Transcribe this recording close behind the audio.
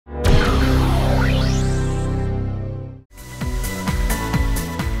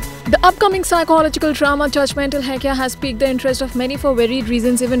The upcoming psychological drama Judgemental Hai Kya has piqued the interest of many for varied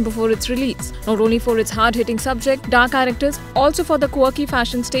reasons even before its release. Not only for its hard-hitting subject, dark characters, also for the quirky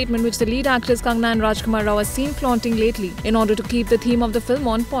fashion statement which the lead actress Kangana and Rajkummar Rao has seen flaunting lately in order to keep the theme of the film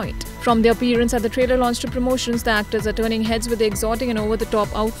on point. From their appearance at the trailer launch to promotions, the actors are turning heads with their exotic and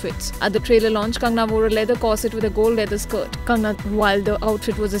over-the-top outfits. At the trailer launch, Kangana wore a leather corset with a gold leather skirt. While the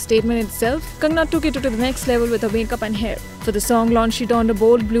outfit was a statement in itself, Kangana took it to the next level with her makeup and hair. For the song launch, she donned a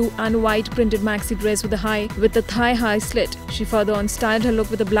bold blue and white printed maxi dress with a thigh-high slit. She further on-styled her look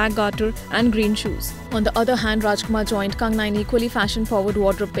with a black garter and green shoes. On the other hand, Rajkummar joined Kangana in equally fashion-forward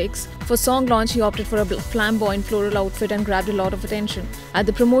wardrobe picks. For song launch, he opted for a flamboyant floral outfit and grabbed a lot of attention. At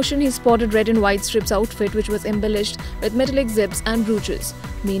the promotion, he spotted red and white strips outfit which was embellished with metallic zips and brooches.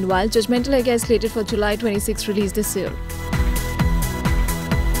 Meanwhile, Judgemental Hai Kya is slated for July 26 release this year.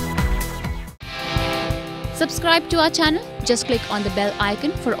 Subscribe to our channel. Just click on the bell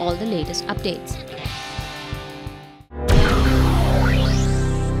icon for all the latest updates.